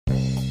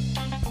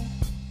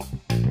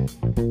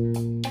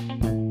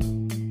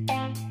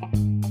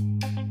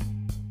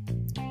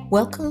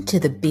Welcome to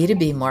the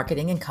B2B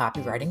Marketing and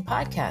Copywriting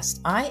Podcast.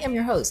 I am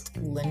your host,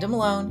 Linda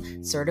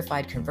Malone,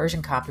 certified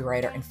conversion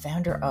copywriter and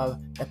founder of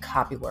The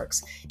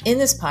Copyworks. In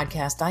this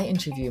podcast, I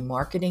interview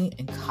marketing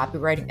and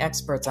copywriting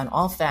experts on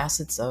all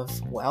facets of,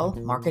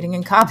 marketing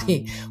and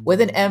copy, with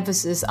an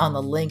emphasis on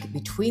the link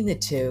between the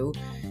two,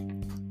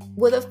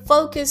 with a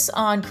focus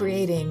on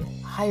creating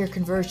higher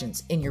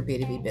conversions in your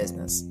B2B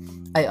business.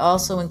 I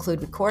also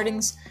include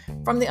recordings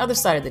from the other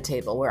side of the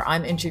table where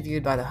I'm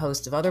interviewed by the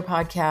host of other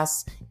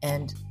podcasts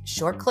and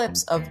short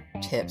clips of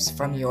tips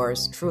from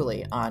yours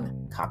truly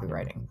on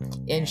copywriting.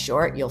 In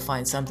short, you'll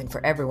find something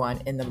for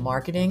everyone in the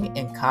marketing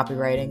and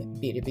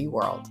copywriting B2B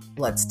world.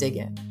 Let's dig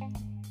in.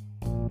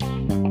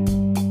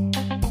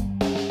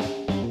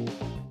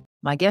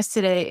 My guest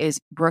today is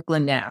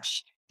Brooklyn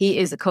Nash. He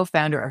is the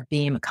co-founder of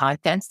Beam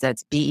Contents.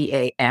 That's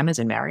B-E-A-M as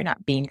in Mary,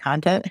 not Beam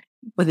Content.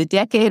 With a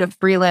decade of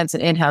freelance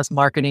and in-house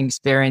marketing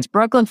experience,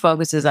 Brooklyn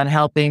focuses on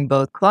helping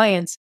both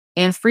clients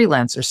and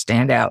freelancers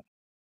stand out.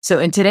 So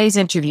in today's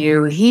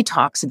interview, he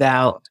talks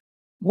about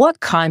what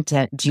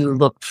content do you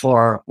look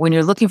for when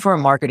you're looking for a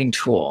marketing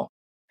tool?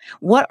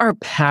 What are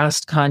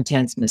past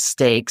content's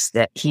mistakes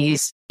that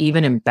he's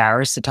even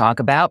embarrassed to talk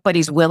about, but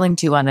he's willing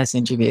to on this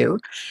interview?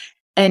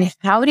 And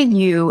how do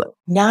you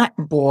not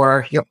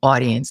bore your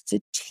audience to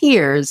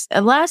tears?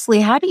 And lastly,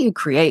 how do you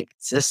create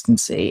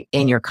consistency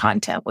in your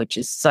content, which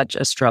is such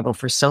a struggle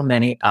for so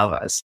many of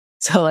us?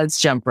 So let's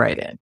jump right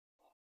in.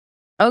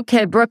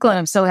 Okay, Brooklyn,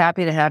 I'm so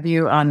happy to have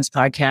you on this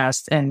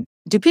podcast. And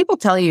do people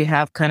tell you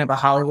have kind of a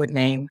Hollywood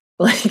name?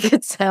 Like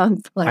it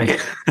sounds like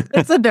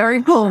it's a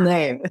very cool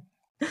name.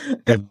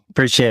 I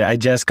appreciate it. I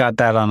just got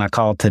that on a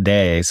call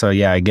today. So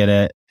yeah, I get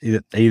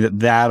it. Either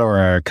that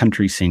or a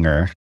country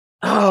singer.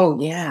 Oh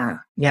yeah.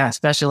 Yeah.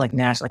 Especially like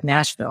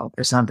Nashville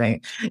or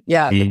something.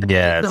 Yeah.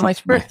 Yeah. So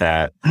like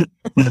that.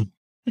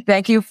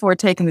 Thank you for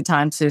taking the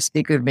time to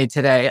speak with me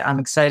today. I'm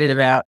excited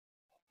about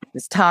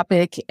this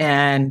topic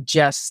and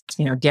just,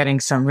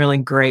 getting some really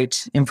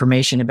great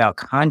information about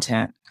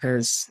content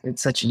because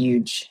it's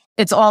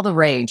it's all the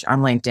rage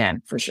on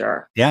LinkedIn for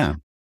sure. Yeah.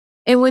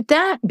 And with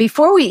that,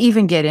 before we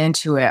even get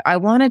into it, I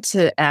wanted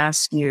to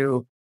ask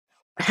you,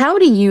 how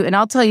do you, and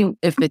I'll tell you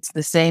if it's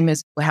the same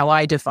as how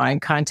I define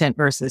content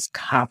versus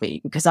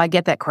copy, because I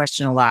get that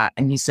question a lot.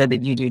 And you said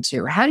that you do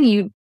too. How do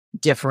you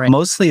differentiate?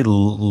 Mostly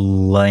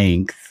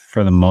length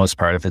for the most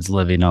part, if it's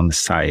living on the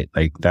site.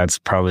 Like that's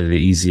probably the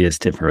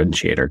easiest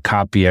differentiator.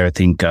 Copy, I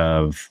think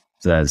of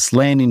as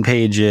landing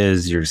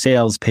pages, your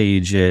sales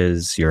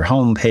pages, your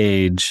home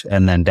page,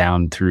 and then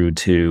down through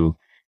to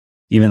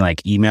even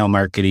like email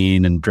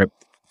marketing and drip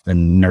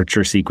and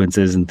nurture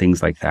sequences and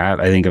things like that.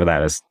 I think of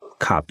that as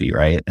copy,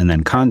 right? And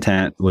then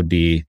content would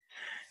be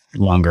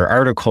longer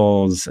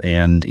articles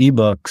and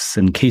ebooks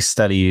and case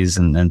studies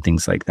and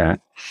things like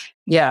that.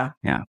 Yeah.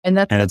 Yeah. And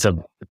I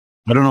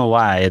don't know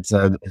why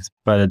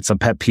but it's a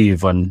pet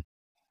peeve when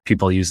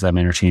people use them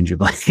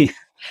interchangeably.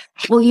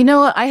 Well,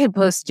 what? I had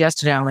posted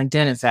yesterday on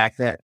LinkedIn, in fact,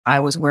 that I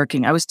was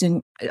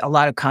doing a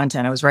lot of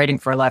content. I was writing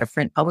for a lot of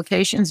print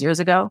publications years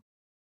ago.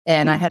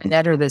 And I had an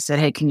editor that said,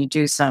 hey, can you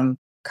do some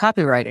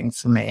copywriting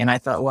for me? And I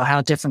thought, well,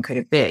 how different could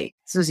it be?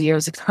 This was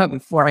years ago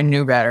before I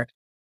knew better.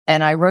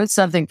 And I wrote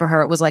something for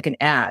her. It was like an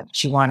ad.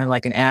 She wanted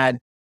like an ad.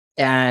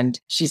 And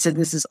she said,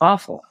 this is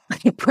awful,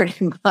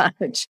 pretty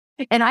much.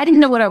 And I didn't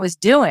know what I was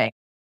doing.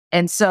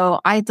 And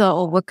so I thought,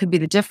 well, what could be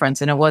the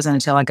difference? And it wasn't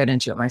until I got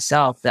into it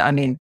myself that,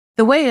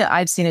 the way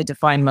I've seen it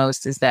defined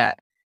most is that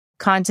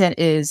content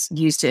is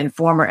used to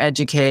inform or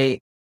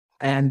educate.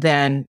 And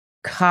then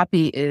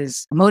copy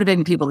is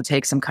motivating people to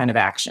take some kind of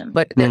action,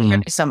 but there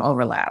can be some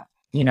overlap.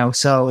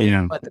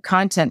 But the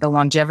content, the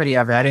longevity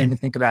of it, I didn't even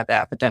think about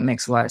that, but that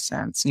makes a lot of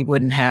sense. You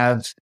wouldn't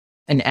have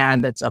an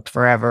ad that's up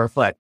forever,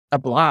 but a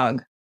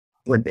blog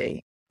would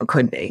be, or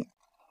could be,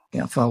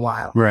 for a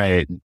while.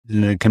 Right.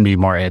 And it can be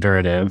more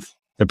iterative,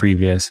 the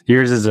previous.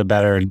 Yours is a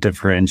better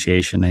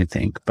differentiation, I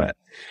think.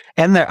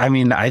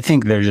 I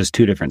think they're just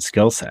two different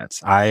skill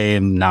sets. I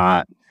am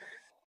not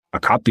a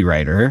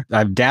copywriter.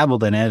 I've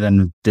dabbled in it,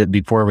 and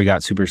before we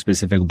got super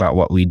specific about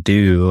what we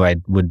do, I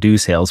would do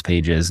sales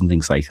pages and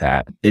things like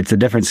that. It's a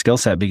different skill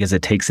set because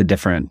it takes a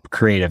different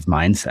creative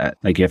mindset.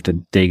 Like you have to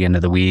dig into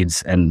the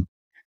weeds and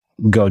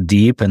go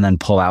deep and then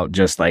pull out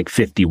just like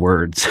 50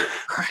 words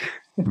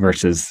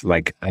versus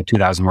like a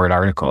 2,000 word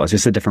article. It's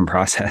just a different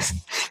process.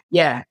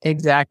 Yeah,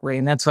 exactly.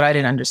 And that's what I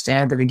didn't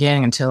understand at the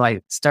beginning until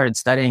I started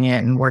studying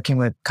it and working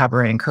with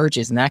copywriting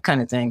coaches and that kind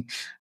of thing.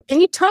 Can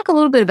you talk a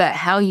little bit about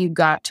how you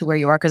got to where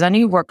you are? Because I know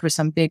you worked with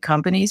some big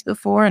companies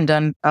before and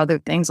done other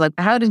things. Like,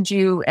 how did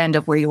you end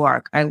up where you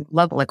are? I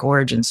love like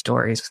origin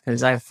stories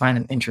because I find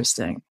them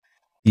interesting.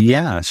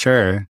 Yeah,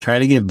 sure. Try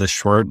to give the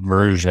short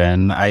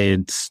version. I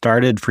had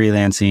started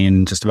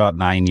freelancing just about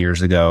 9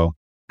 years ago,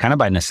 kind of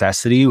by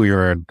necessity.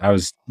 I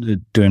was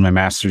doing my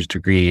master's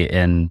degree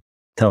in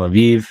Tel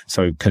Aviv,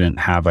 so I couldn't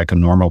have like a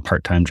normal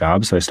part-time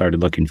job. So I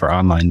started looking for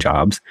online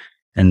jobs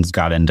and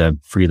got into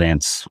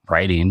freelance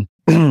writing.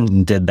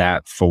 did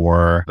that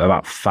for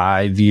about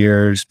 5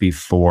 years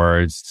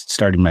before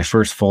starting my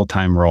first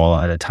full-time role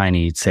at a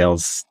tiny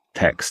sales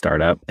tech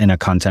startup in a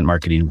content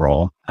marketing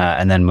role,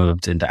 and then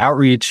moved into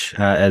outreach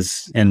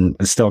as in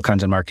still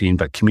content marketing,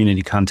 but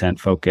community content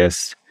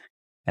focused.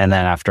 And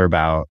then after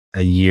about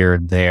a year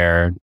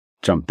there,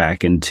 jumped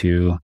back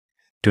into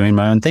doing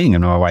my own thing.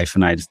 And my wife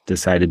and I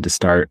decided to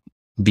start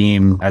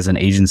Beam as an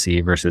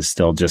agency versus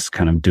still just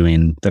kind of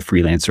doing the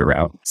freelancer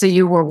route. So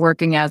you were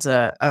working as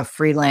a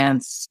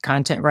freelance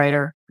content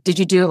writer. Did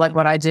you do like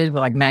what I did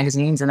with like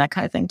magazines and that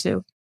kind of thing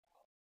too?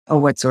 Or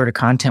what sort of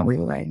content were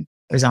you writing?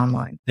 It was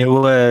online. It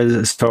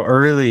was so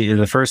early,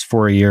 the first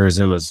 4 years,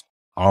 it was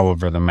all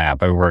over the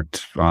map. I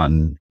worked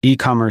on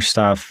e-commerce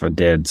stuff. I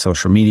did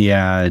social media.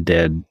 I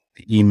did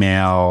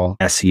email,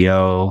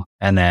 SEO.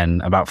 And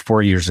then about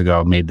 4 years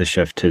ago, made the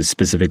shift to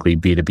specifically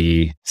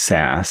B2B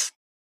SaaS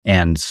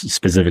and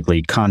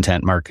specifically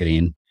content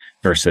marketing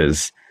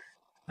versus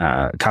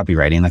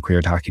copywriting like we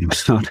were talking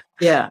about.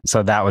 Yeah.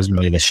 So that was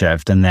really the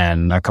shift. And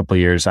then a couple of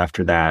years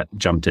after that,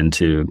 jumped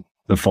into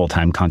the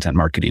full-time content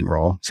marketing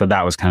role. So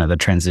that was kind of the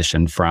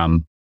transition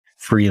from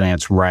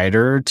freelance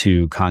writer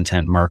to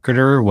content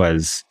marketer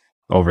was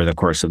over the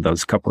course of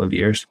those couple of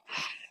years.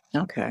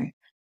 Okay.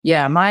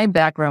 Yeah, my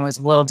background was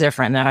a little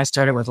different. Then I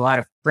started with a lot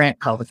of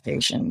print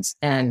publications,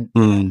 and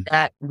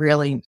that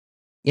really,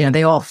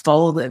 they all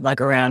folded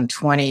like around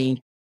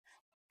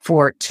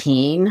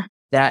 2014,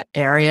 that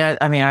area.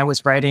 I mean, I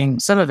was writing,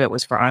 some of it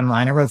was for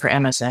online. I wrote for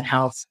MSN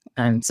Health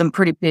and some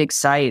pretty big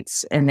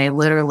sites, and they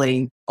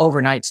literally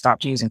overnight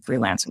stopped using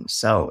freelancers.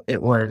 So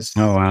it was,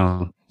 oh,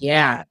 wow.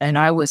 Yeah. And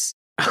I was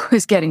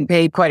getting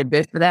paid quite a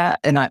bit for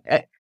that. And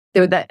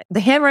the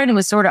handwriting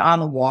was sort of on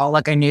the wall.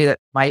 Like I knew that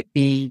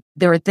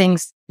there were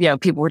things,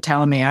 people were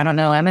telling me, I don't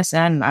know,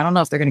 MSN, I don't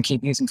know if they're going to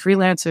keep using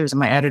freelancers. And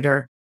my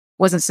editor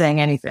wasn't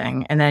saying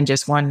anything. And then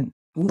just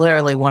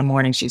literally one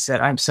morning, she said,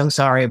 I'm so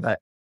sorry, but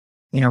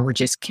we're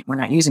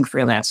not using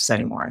freelancers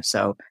anymore.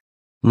 So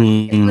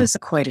it was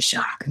quite a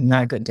shock,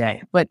 not a good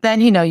day. But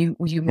then, you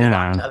move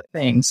on to other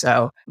things.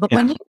 So, but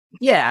when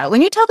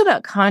you talk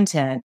about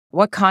content,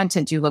 what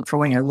content do you look for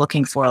when you're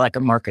looking for like a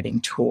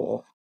marketing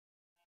tool?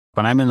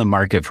 When I'm in the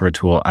market for a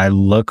tool, I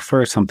look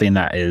for something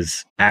that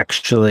is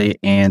actually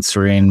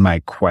answering my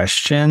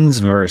questions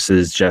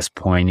versus just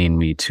pointing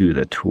me to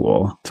the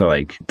tool. So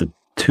like the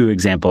two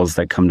examples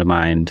that come to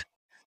mind,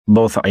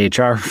 both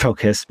HR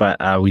focused, but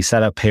we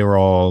set up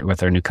payroll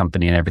with our new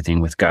company and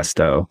everything with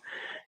Gusto.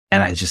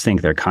 And I just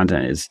think their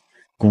content is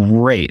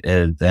great.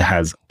 It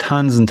has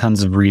tons and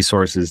tons of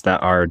resources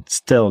that are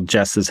still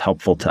just as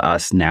helpful to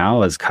us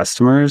now as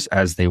customers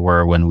as they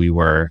were when we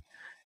were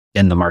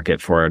in the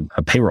market for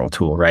a payroll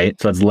tool, right?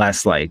 So it's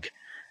less like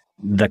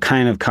the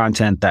kind of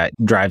content that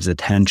drives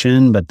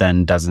attention, but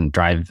then doesn't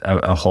drive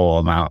a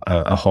whole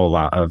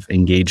lot of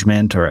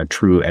engagement or a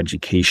true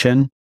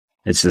education.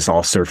 It's just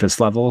all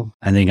surface level.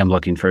 I think I'm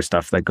looking for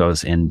stuff that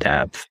goes in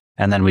depth.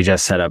 And then we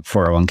just set up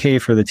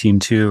 401k for the team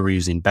too. We're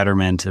using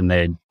Betterment and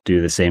they do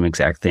the same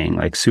exact thing,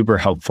 like super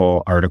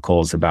helpful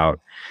articles about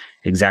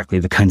exactly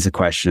the kinds of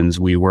questions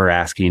we were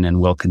asking and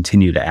will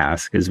continue to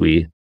ask as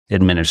we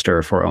administer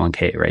a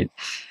 401k, right?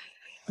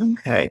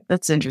 Okay,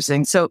 that's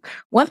interesting. So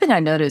one thing I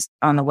noticed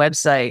on the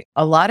website,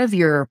 a lot of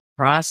your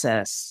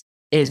process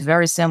is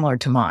very similar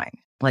to mine,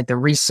 like the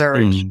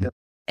research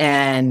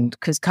and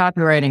because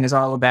copywriting is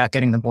all about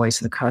getting the voice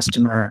of the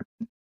customer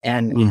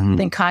and I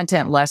think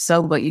content less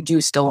so, but you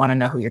do still want to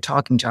know who you're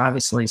talking to,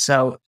 obviously.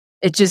 So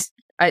it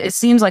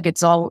seems like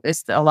it's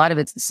a lot of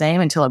it's the same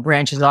until it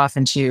branches off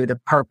into the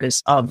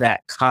purpose of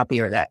that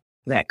copy or that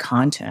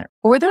content.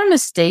 Were there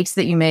mistakes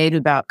that you made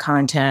about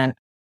content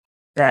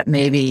that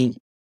maybe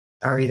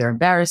are either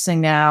embarrassing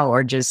now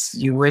or just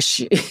you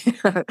wish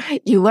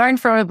you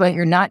learned from it, but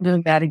you're not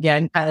doing that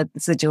again kind of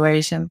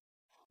situation?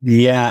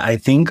 Yeah, I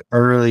think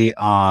early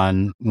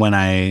on when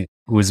I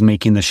was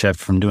making the shift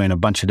from doing a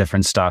bunch of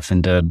different stuff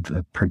into a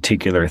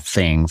particular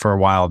thing, for a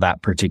while,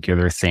 that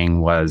particular thing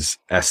was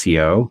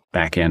SEO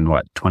back in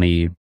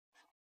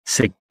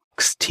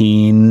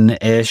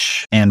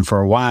 2016-ish. And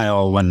for a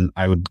while, when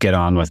I would get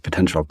on with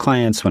potential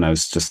clients, when I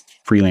was just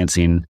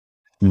freelancing,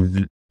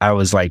 I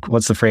was like,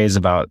 what's the phrase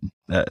about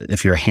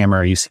if you're a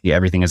hammer, you see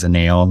everything as a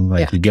nail?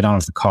 Like you get on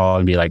with the call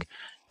and be like,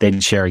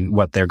 they'd share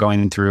what they're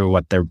going through,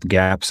 what their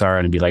gaps are,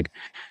 and it'd be like,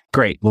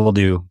 great, we'll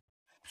do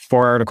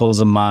 4 articles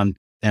a month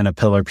and a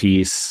pillar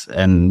piece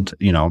and,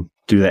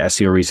 do the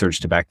SEO research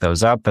to back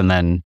those up and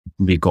then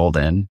be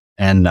golden.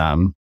 And I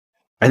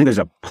think there's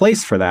a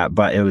place for that,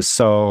 but it was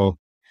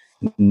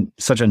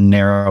such a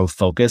narrow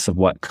focus of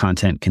what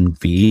content can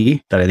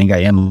be that I think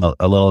I am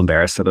a little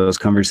embarrassed of those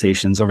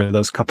conversations over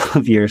those couple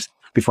of years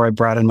before I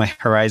broadened my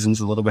horizons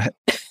a little bit.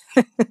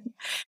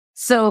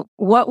 So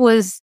what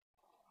was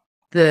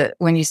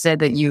when you said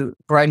that you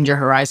broadened your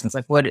horizons,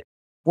 like what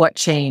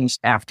changed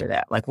after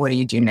that? Like, what do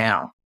you do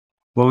now?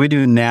 What we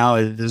do now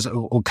is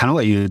kind of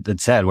what you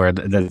had said, where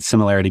the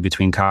similarity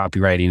between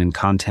copywriting and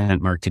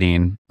content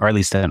marketing, or at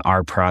least in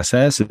our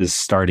process, is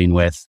starting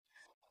with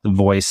the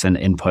voice and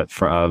input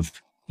of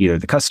either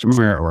the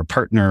customer or a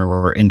partner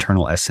or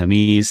internal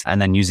SMEs,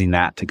 and then using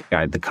that to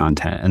guide the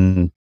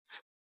content.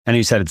 And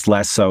you said it's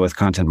less so with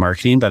content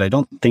marketing, but I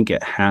don't think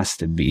it has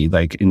to be.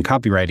 Like in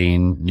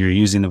copywriting, you're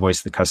using the voice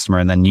of the customer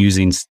and then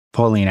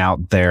pulling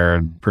out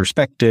their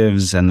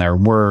perspectives and their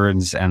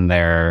words and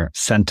their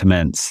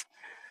sentiments.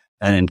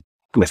 And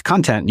with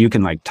content, you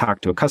can like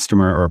talk to a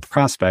customer or a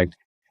prospect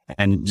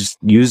and just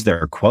use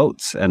their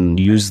quotes and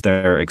use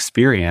their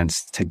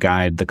experience to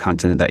guide the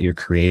content that you're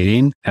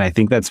creating. And I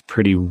think that's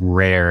pretty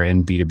rare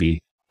in B2B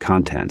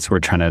content. So we're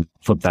trying to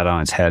flip that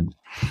on its head.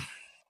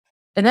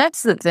 And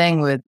that's the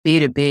thing with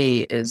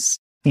B2B is,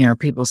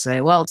 people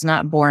say, well, it's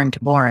not boring to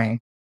boring.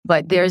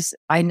 But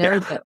I know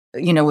that,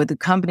 with the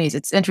companies,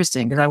 it's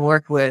interesting because I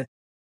work with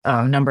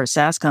a number of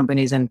SaaS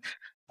companies. And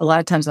a lot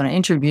of times when I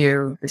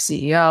interview the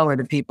CEO or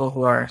the people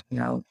who are,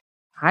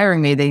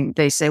 hiring me,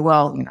 they say,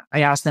 well,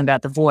 I ask them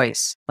about the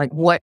voice. Like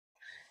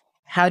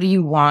how do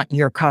you want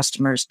your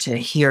customers to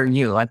hear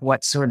you? Like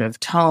what sort of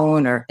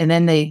tone and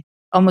then they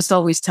almost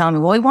always tell me,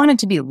 well, we want it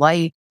to be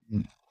light.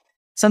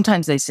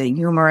 Sometimes they say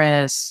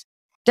humorous.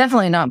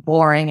 Definitely not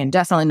boring and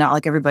definitely not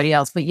like everybody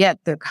else, but yet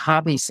the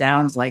copy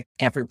sounds like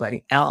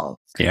everybody else.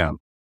 Yeah.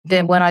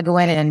 Then when I go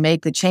in and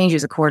make the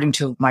changes according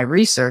to my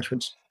research,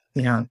 which,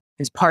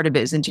 is part of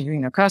it is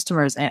interviewing their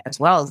customers as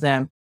well as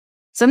them,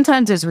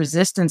 sometimes there's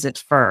resistance at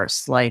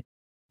first. Like,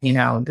 I'm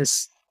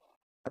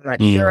not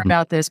sure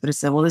about this, but it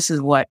said, well, this is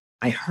what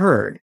I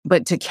heard.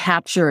 But to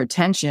capture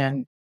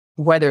attention,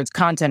 whether it's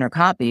content or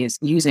copy, is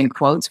using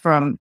quotes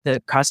from the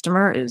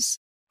customer is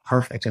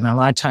perfect. And a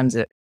lot of times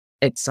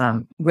it's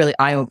really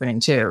eye-opening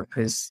too,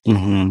 because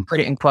put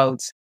it in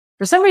quotes.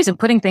 For some reason,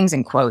 putting things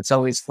in quotes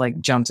always like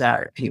jumps out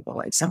at people.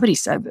 Like somebody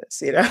said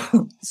this,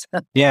 So.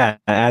 Yeah, it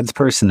adds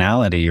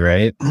personality,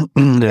 right?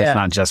 It's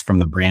not just from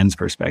the brand's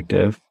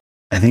perspective.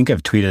 I think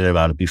I've tweeted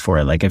about it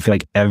before. Like I feel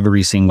like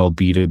every single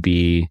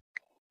B2B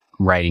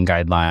writing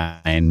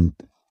guideline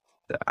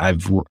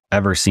I've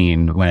ever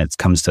seen when it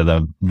comes to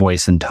the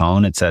voice and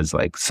tone, it says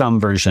like some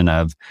version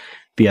of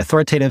be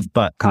authoritative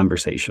but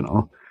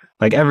conversational.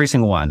 Like every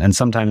single one. And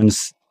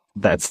sometimes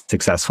that's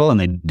successful and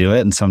they do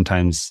it. And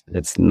sometimes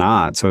it's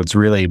not. So it's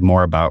really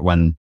more about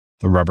when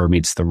the rubber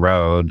meets the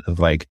road of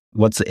like,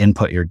 what's the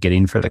input you're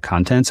getting for the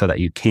content so that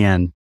you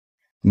can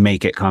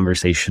make it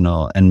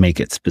conversational and make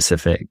it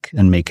specific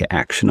and make it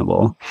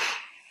actionable.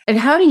 And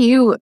how do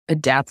you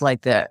adapt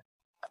like that,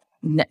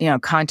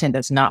 content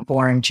that's not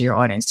boring to your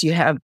audience? Do you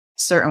have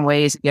certain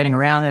ways of getting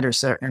around it or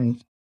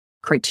certain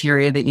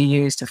criteria that you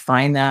use to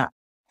find that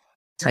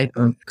type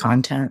of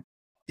content?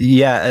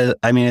 Yeah,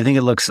 I mean, I think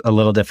it looks a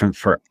little different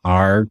for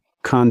our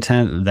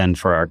content than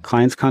for our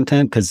clients'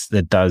 content because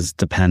it does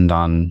depend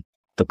on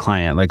the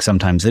client. Like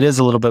sometimes it is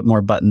a little bit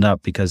more buttoned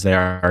up because they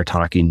are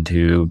talking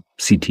to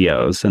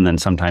CTOs, and then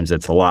sometimes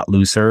it's a lot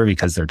looser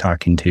because they're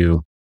talking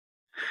to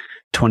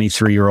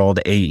 23-year-old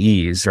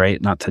AEs,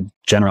 right? Not to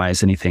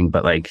generalize anything,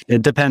 but like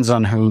it depends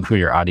on who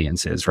your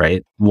audience is,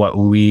 right? What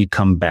we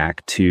come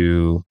back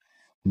to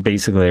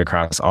basically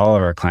across all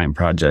of our client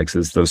projects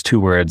is those two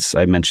words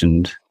I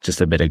mentioned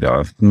just a bit ago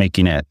of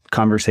making it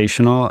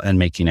conversational and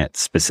making it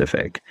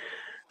specific.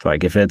 So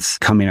like if it's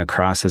coming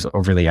across as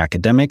overly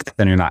academic,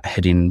 then you're not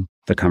hitting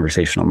the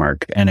conversational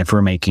mark. And if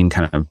we're making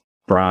kind of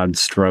broad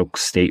stroke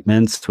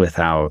statements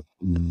without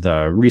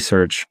the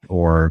research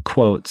or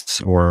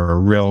quotes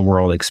or real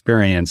world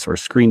experience or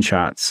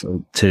screenshots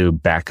to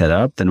back it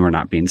up, then we're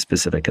not being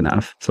specific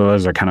enough. So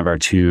those are kind of our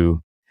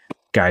two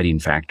guiding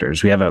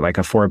factors. We have a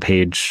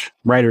 4-page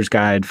writer's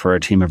guide for a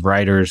team of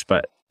writers,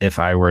 but if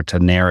I were to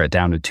narrow it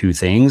down to two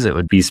things, it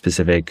would be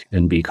specific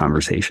and be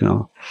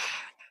conversational.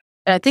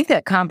 And I think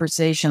that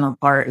conversational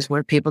part is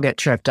where people get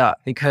tripped up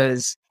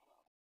because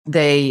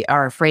they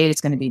are afraid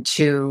it's going to be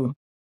too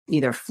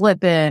either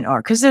flippant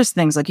or because there's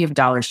things like you have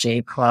Dollar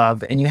Shave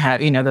Club and you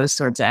have, those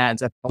sorts of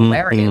ads that are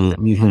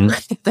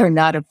hilarious. They're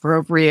not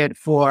appropriate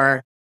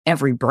for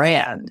every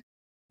brand,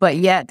 but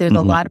yet there's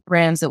a lot of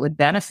brands that would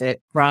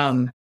benefit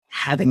from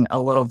having a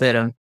little bit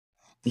of,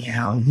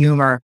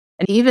 humor.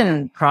 And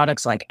even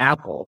products like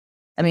Apple.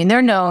 I mean,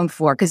 they're known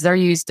for, because they're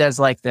used as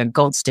like the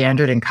gold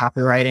standard in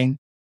copywriting.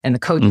 And the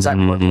coaches I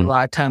work with a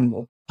lot of time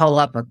will pull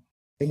up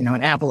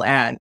an Apple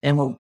ad and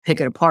we'll pick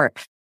it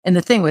apart. And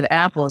the thing with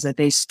Apple is that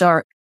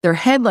their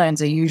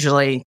headlines are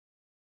usually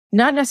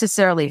not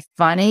necessarily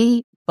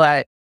funny,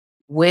 but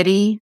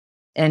witty.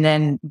 And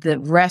then the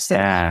rest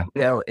of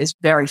it is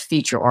very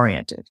feature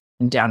oriented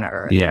and down to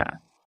earth. Yeah.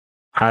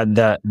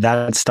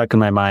 That stuck in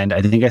my mind.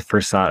 I think I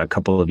first saw it a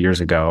couple of years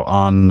ago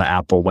on the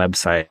Apple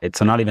website.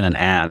 So not even an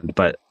ad,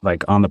 but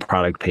like on the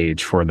product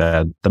page for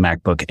the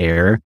MacBook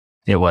Air,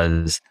 it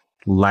was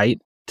light,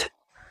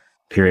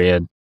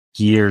 period,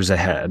 years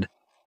ahead.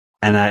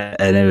 And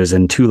it was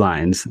in 2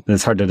 lines.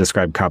 It's hard to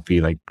describe copy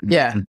in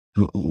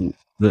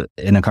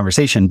a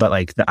conversation,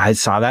 but I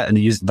saw that and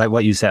used like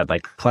what you said,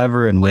 like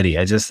clever and witty.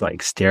 I just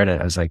stared at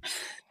it. I was like,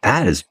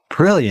 that is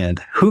brilliant.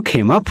 Who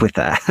came up with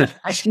that?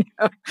 I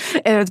know.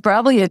 And it's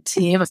probably a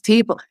team of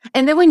people.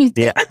 And then when you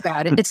think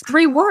about it, it's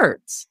 3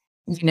 words,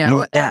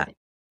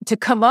 to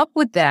come up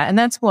with that. And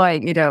that's why,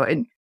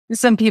 and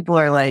some people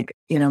are like,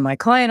 my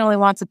client only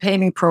wants to pay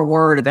me per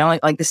word. Or they only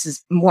like, this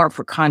is more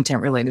for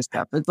content related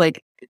stuff. It's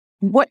like,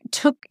 what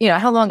took,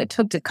 how long it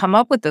took to come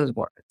up with those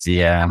words.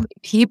 Yeah. How many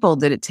people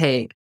did it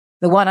take?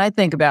 The one I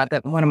think about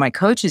that one of my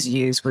coaches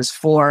used was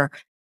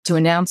to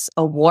announce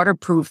a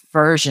waterproof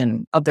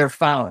version of their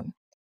phone.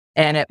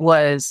 And it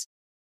was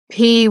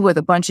P with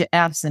a bunch of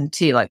F's and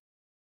T, like,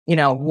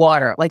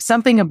 water, like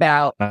something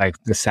about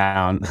like the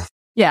sound.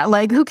 Yeah.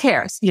 Like who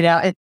cares,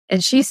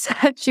 And she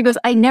said, she goes,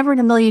 I never in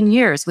a million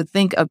years would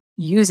think of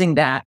using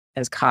that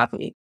as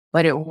copy,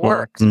 but it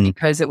worked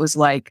because it was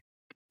like,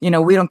 we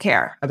don't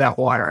care about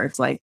water. It's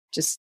like,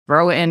 just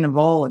throw it in the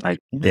bowl. And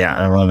yeah,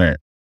 I love it.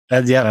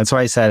 That's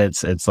why I said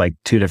it's like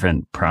two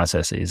different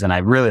processes. And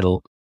I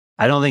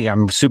don't think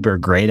I'm super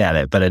great at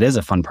it, but it is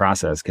a fun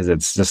process because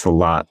it's just a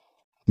lot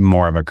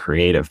more of a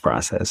creative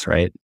process,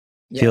 right?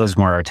 Yeah. Feels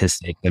more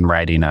artistic than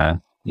writing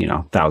a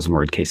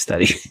 1,000-word case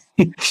study.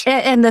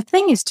 and the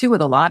thing is too,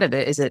 with a lot of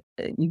it is that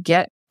you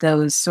get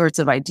those sorts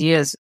of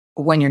ideas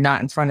when you're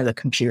not in front of the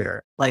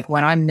computer. Like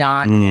when I'm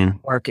not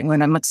working,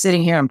 when I'm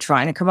sitting here, I'm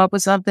trying to come up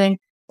with something.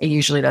 It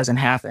usually doesn't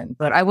happen,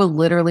 but I will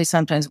literally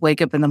sometimes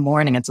wake up in the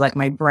morning. It's like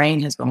my brain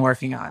has been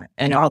working on it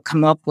and I'll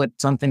come up with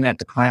something that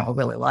the client will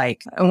really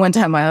like. And one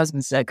time my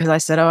husband said, cause I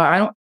said,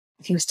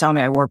 he was telling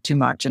me I work too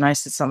much. And I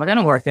said, so I'm like, I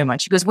don't work that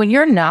much. He goes, when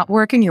you're not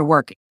working, you're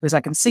working because I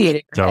can see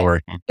it. It's all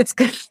working. It's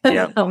good.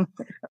 Yeah.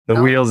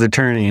 The wheels are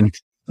turning.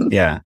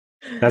 Yeah.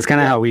 That's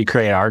kind of how we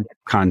create our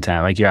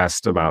content. Like you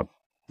asked about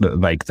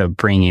the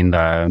bringing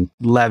the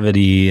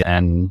levity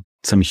and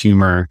some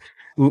humor.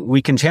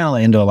 We can channel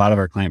it into a lot of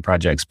our client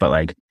projects, but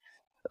like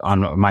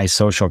on my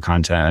social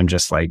content, I'm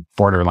just like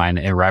borderline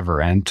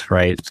irreverent,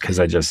 right?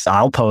 Because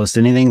I'll post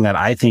anything that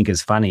I think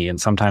is funny.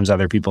 And sometimes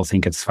other people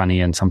think it's funny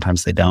and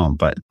sometimes they don't.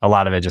 But a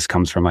lot of it just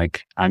comes from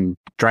like, I'm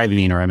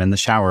driving or I'm in the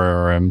shower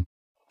or I'm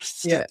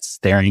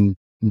staring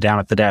down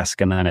at the desk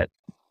and then it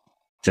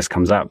just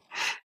comes up.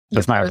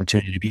 That's my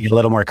opportunity to be a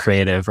little more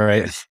creative,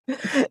 right?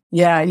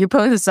 Yeah. You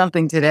posted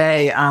something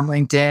today on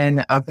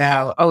LinkedIn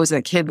about, it was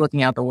a kid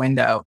looking out the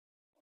window.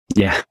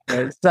 Yeah.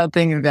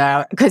 Something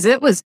about, because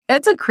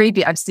it's a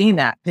creepy, I've seen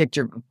that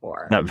picture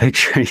before. That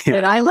picture, yeah.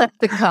 And I left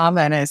the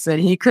comment, I said,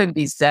 he could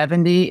be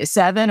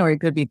 77 or he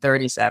could be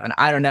 37.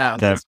 I don't know.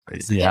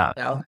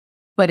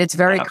 But it's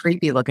very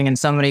creepy looking. And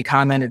somebody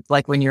commented,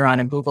 like when you're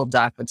on a Google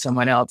Doc with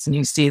someone else and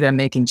you see them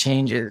making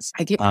changes.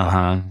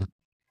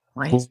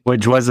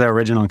 Which was the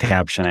original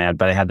caption I had,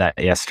 but I had that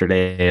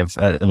yesterday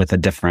with a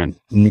different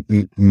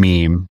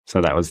meme.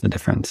 So that was the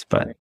difference.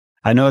 But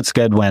I know it's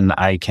good when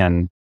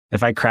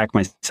if I crack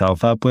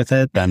myself up with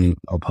it, then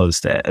I'll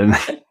post it. And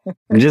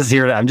I'm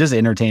just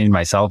entertaining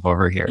myself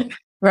over here.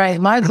 Right.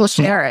 Might as well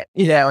share it,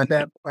 at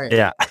that point.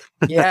 Yeah.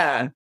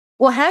 Yeah.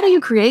 Well, how do you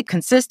create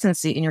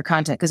consistency in your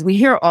content? Because we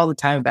hear all the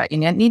time about you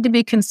need to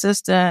be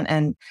consistent.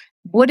 And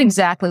what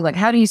exactly, like,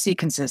 how do you see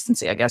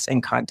consistency, I guess,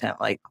 in content,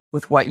 like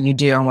with what you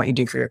do and what you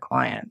do for your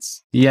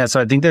clients? Yeah.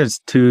 So I think there's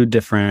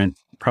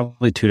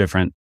probably two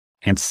different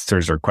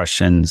answers or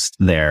questions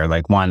there.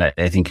 Like one,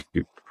 I think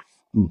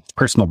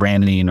personal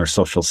branding or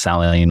social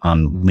selling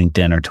on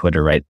LinkedIn or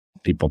Twitter, right?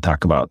 People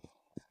talk about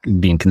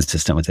being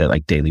consistent with it,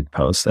 like daily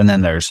posts. And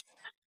then there's,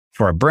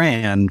 for a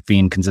brand,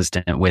 being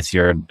consistent with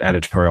your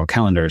editorial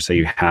calendar. So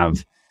you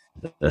have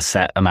a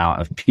set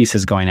amount of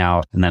pieces going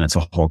out, and then it's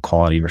a whole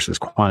quality versus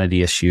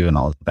quantity issue and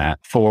all of that.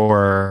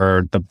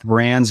 For the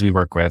brands we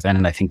work with,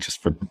 and I think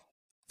just for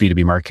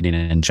B2B marketing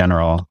in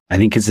general, I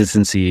think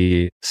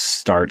consistency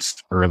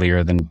starts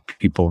earlier than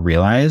people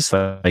realize.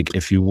 Like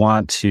if you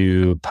want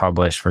to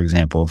publish, for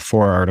example,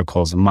 4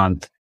 articles a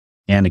month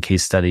and a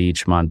case study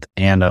each month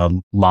and a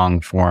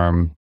long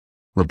form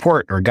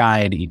report or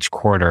guide each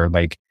quarter,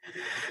 like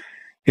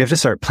you have to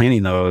start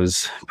planning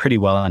those pretty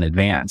well in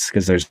advance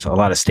because there's a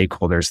lot of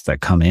stakeholders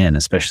that come in,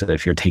 especially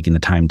if you're taking the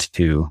time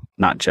to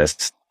not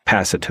just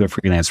pass it to a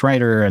freelance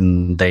writer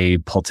and they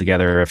pull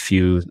together a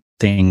few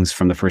things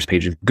from the first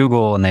page of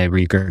Google and they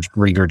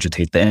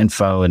regurgitate the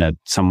info in a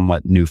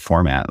somewhat new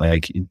format.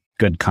 Like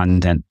good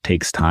content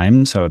takes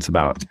time. So it's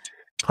about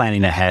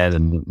planning ahead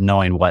and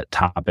knowing what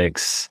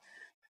topics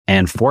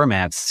and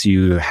formats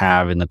you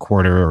have in the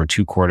quarter or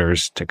 2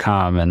 quarters to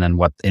come, and then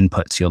what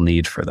inputs you'll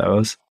need for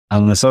those.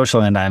 On the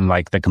social end, I'm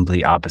like the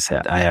complete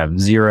opposite. I have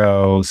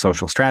zero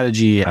social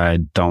strategy. I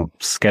don't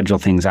schedule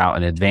things out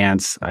in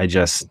advance. I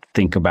just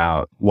think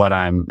about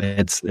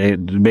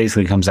it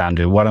basically comes down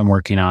to what I'm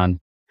working on,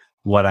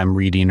 what I'm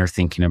reading or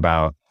thinking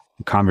about,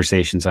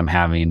 conversations I'm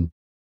having,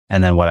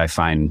 and then what I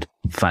find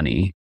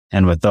funny.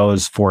 And with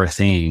those 4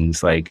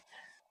 things, like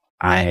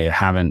I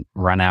haven't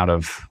run out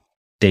of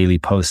daily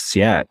posts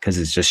yet because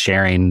it's just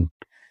sharing.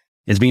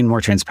 It's being more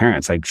transparent.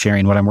 It's like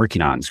sharing what I'm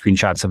working on,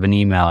 screenshots of an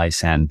email I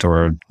sent,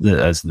 or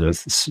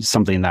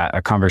something that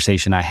a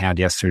conversation I had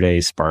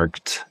yesterday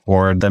sparked,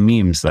 or the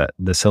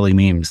silly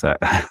memes that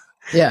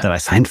that I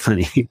find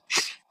funny.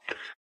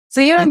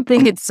 So you don't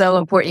think it's so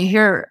important? You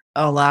hear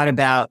a lot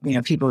about,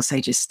 people say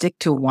just stick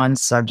to one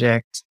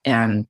subject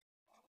and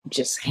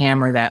just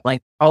hammer that.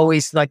 Like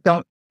always, like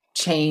don't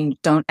change,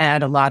 don't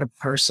add a lot of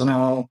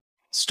personal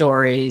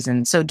stories.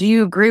 And so do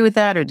you agree with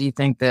that, or do you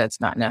think that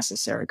it's not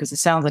necessary? Because it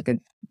sounds like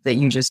that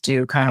you just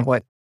do kind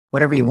of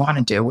whatever you want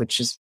to do, which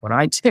is what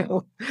I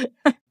do.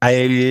 I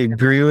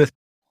agree with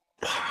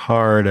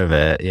part of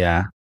it.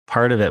 Yeah.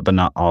 Part of it, but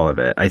not all of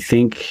it. I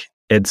think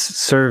it's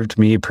served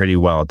me pretty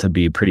well to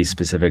be pretty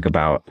specific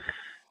about,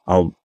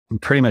 I'll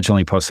pretty much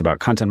only post about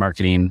content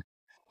marketing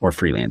or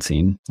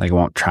freelancing. Like I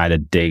won't try to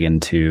dig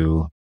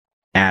into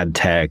ad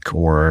tech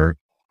or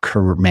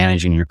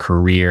managing your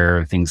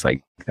career, things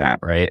like that,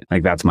 right?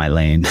 Like that's my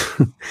lane.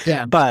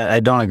 Yeah. But I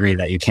don't agree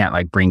that you can't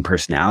like bring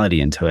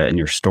personality into it and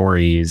your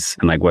stories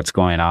and like what's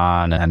going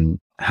on and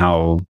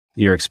how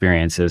your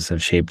experiences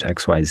have shaped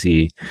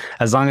XYZ.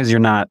 As long as you're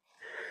not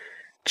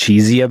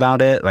cheesy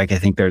about it. Like I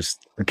think there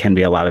can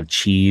be a lot of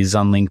cheese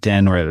on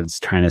LinkedIn where it's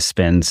trying to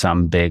spin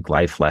some big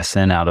life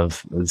lesson out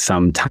of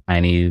some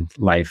tiny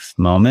life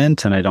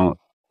moment. And I don't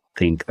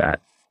think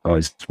that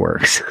always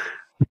works.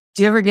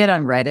 Do you ever get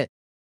on Reddit?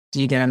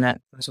 Do you get on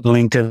that?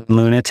 LinkedIn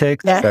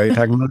lunatics? Yeah. Is that what you're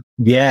talking about?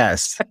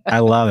 Yes. I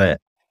love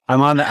it.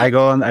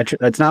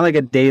 It's not like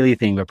a daily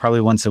thing, but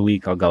probably once a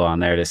week I'll go on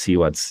there to see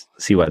what's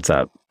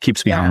up.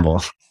 Keeps me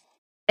humble.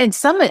 And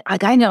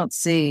I don't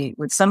see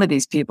what some of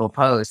these people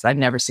post. I've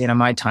never seen on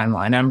my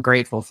timeline. I'm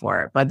grateful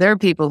for it. But there are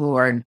people who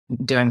are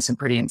doing some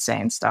pretty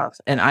insane stuff.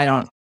 And I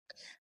don't,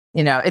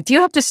 if you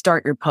have to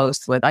start your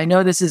post with, I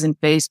know this isn't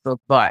Facebook,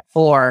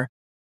 or,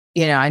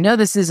 I know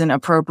this isn't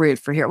appropriate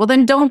for here. Well,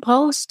 then don't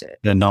post it.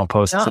 Then don't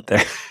post it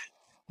there.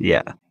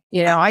 Yeah.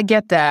 I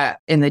get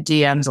that in the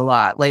DMs a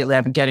lot. Lately,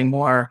 I've been getting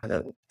more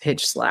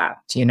pitch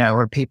slapped,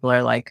 where people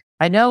are like,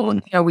 I know,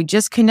 we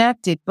just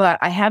connected, but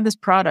I have this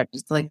product.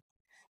 It's like,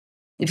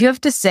 if you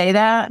have to say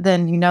that,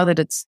 then you know that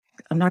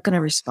I'm not going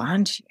to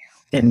respond to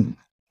you. And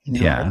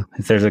yeah,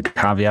 if there's a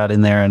caveat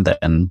in there, and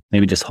then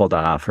maybe just hold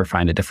off or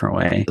find a different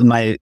way.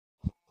 I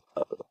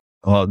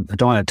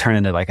don't want to turn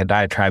into like a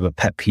diatribe of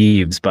pet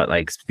peeves, but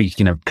like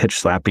speaking of pitch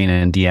slapping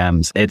and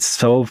DMs, it's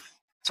so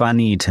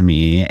funny to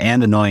me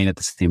and annoying at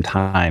the same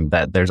time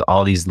that there's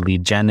all these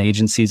lead gen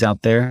agencies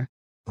out there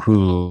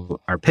who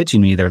are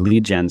pitching me their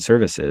lead gen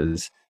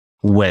services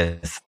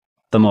with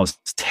the most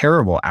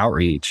terrible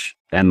outreach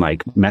and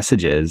like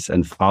messages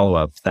and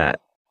follow-up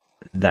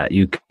that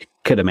you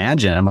could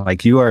imagine. I'm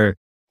like, you are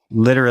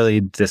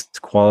literally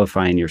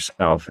disqualifying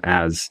yourself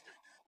as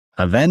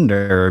a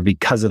vendor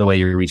because of the way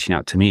you're reaching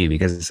out to me.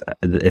 Because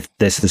if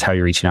this is how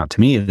you're reaching out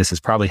to me, this is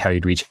probably how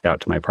you'd reach out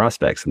to my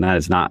prospects. And that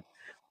is not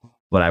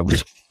what I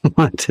would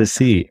want to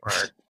see.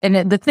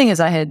 And the thing is,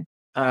 I had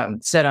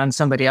said on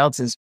somebody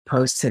else's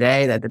post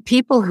today that the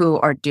people who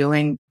are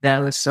doing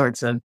those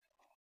sorts of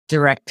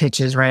direct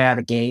pitches right out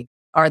of gate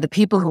are the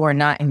people who are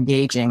not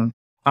engaging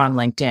on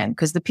LinkedIn.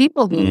 Because the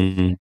people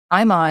who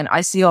I'm on, I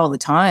see all the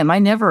time. I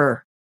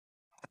never,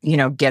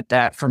 get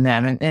that from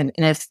them. And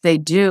if they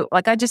do,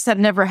 like I just have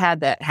never had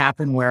that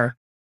happen where,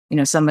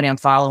 somebody I'm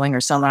following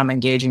or someone I'm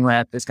engaging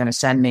with is going to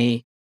send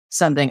me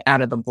something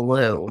out of the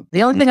blue.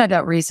 The only thing I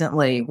got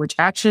recently, which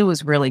actually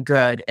was really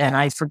good, and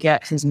I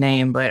forget his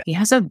name, but he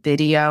has a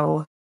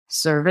video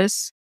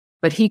service,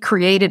 but he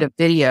created a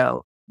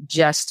video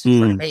just for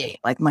me,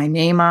 like my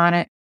name on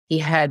it. He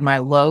had my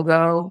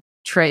logo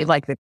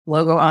like the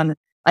logo on,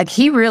 like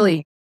he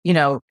really,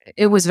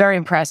 it was very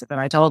impressive. And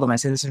I told him, I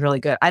said, this is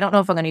really good. I don't know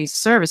if I'm going to use the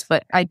service,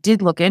 but I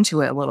did look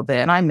into it a little bit,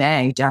 and I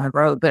may down the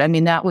road. But I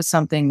mean, that was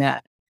something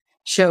that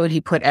showed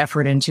he put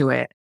effort into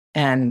it,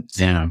 and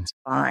it's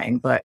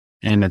fine.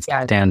 And it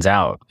stands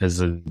out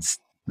because it's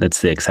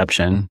the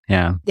exception.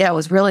 Yeah. Yeah, it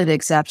was really the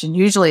exception.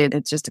 Usually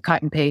it's just a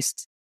cut and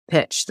paste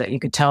pitch that you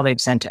could tell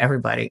they've sent to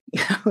everybody.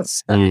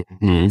 So,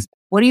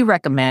 what do you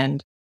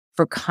recommend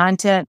for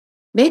content,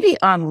 maybe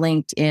on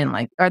LinkedIn?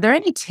 Like, are there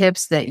any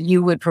tips that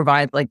you would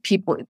provide, like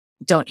people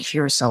don't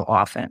hear so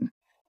often?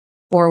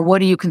 Or what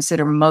do you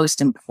consider most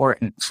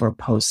important for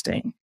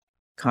posting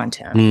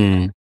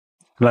content?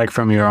 Like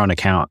from your own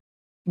account?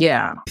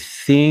 Yeah. I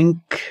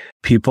think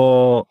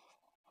people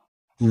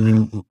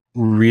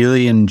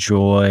really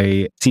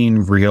enjoy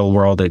seeing real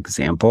world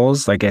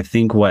examples. Like I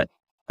think what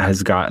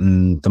has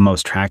gotten the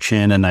most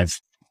traction, and I've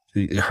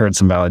heard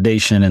some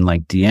validation in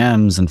like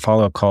DMs and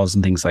follow-up calls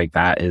and things like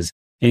that, is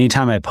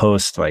anytime I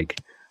post like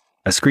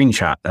a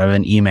screenshot of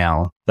an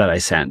email that I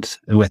sent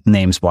with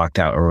names blocked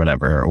out or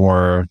whatever,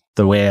 or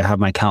the way I have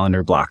my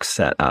calendar blocks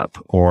set up,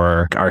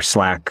 or our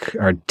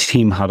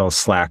team huddle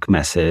Slack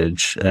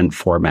message and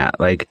format,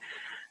 like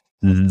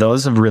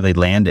those have really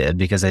landed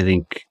because I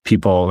think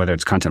people, whether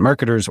it's content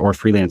marketers or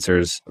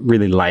freelancers,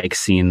 really like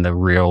seeing the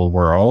real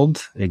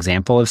world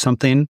example of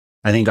something.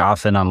 I think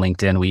often on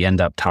LinkedIn, we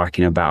end up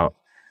talking around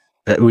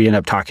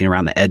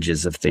the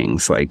edges of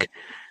things, like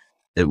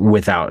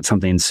without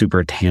something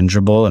super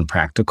tangible and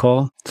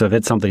practical. So if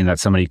it's something that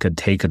somebody could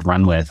take and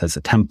run with as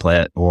a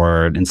template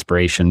or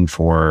inspiration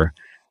for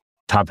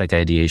topic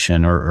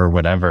ideation or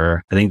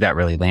whatever, I think that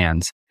really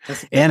lands.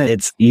 And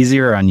it's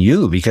easier on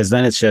you because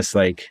then it's just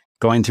like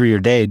going through your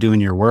day, doing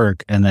your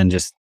work, and then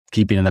just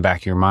keeping in the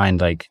back of your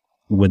mind, like,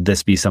 would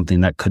this be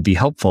something that could be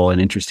helpful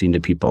and interesting to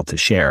people to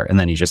share? And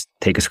then you just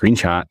take a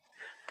screenshot.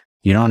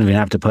 You don't even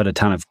have to put a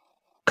ton of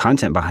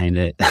content behind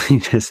it. You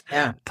just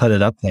put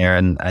it up there.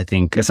 And I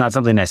think it's not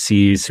something I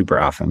see super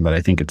often, but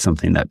I think it's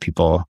something that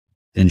people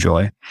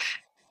enjoy.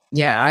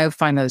 Yeah, I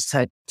find those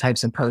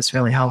types of posts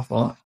really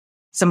helpful.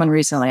 Someone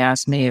recently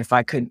asked me if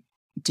I could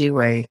do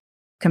a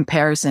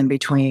comparison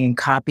between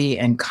copy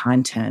and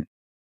content.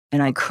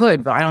 And I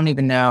could, but I don't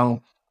even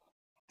know,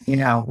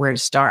 where to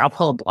start. I'll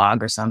pull a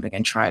blog or something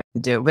and try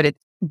to do it. But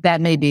that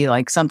may be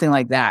like something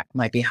like that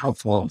might be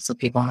helpful. So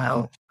people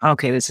know,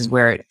 okay, this is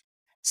where it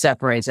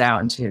separates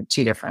out into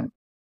two different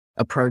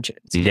approaches.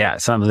 Yeah,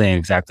 something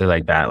exactly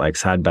like that, like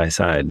side by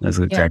side. That's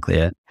exactly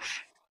it.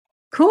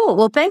 Cool.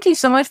 Well, thank you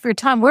so much for your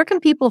time. Where can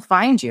people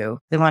find you?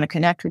 They want to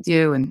connect with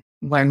you and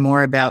learn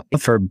more about.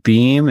 For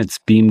Beam, it's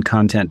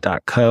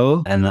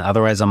beamcontent.co. And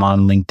otherwise, I'm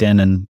on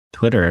LinkedIn and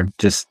Twitter.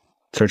 Just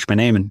search my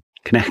name and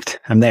connect.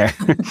 I'm there.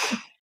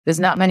 There's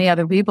not many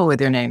other people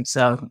with your name,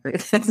 so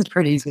it's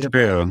pretty easy to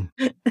True.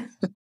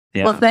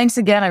 Yeah. Well, thanks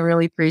again. I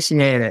really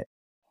appreciate it.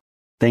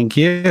 Thank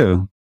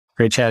you.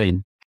 Great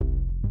chatting.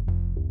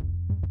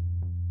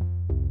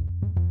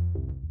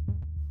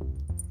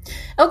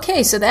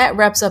 Okay, so that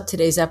wraps up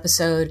today's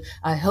episode.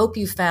 I hope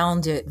you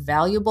found it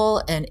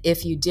valuable. And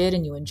if you did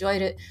and you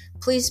enjoyed it,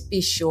 please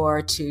be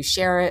sure to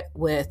share it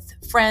with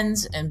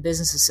friends and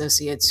business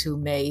associates who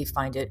may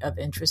find it of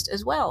interest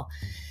as well.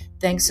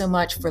 Thanks so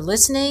much for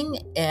listening,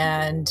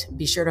 and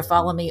be sure to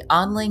follow me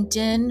on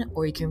LinkedIn,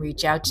 or you can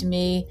reach out to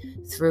me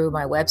through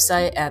my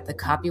website at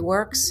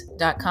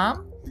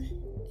thecopyworks.com,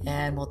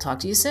 and we'll talk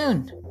to you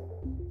soon.